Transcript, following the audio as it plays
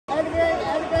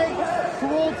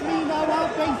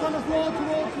face on the floor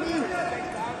towards me.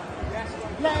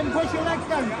 Let him push your legs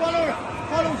down. Follow it.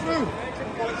 Follow through.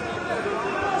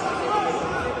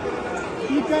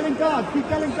 Keep getting guard. Keep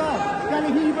getting guard.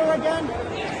 Getting heaver again.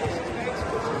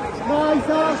 Nice.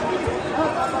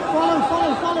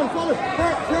 Follow.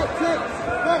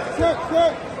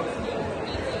 Hit.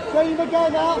 Same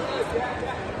again now.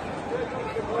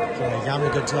 Okay, you're having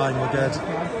a good time, we're good.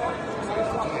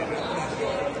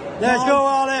 Let's go,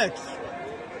 Alex!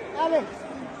 Alex,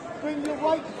 bring your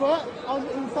right foot on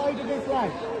the inside of his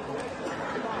leg.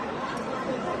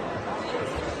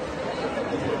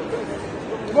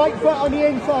 Right foot on the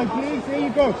inside, please. There you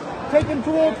go. Take him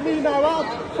towards me now, Al.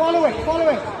 Follow it.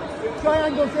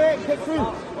 Triangles here, kick through.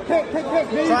 Kick.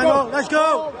 There you Triangle, go. let's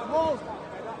go! Hold.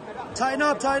 Tighten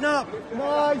up.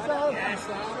 Nice, Al.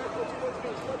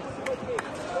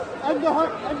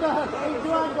 Underhook. Into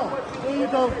angle. There you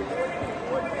go.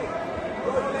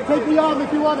 Take the arm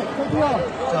if you want it. Take the arm.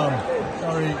 Tom,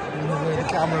 sorry, the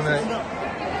camera, mate.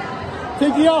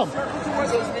 Take the arm.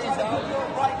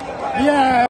 Yeah.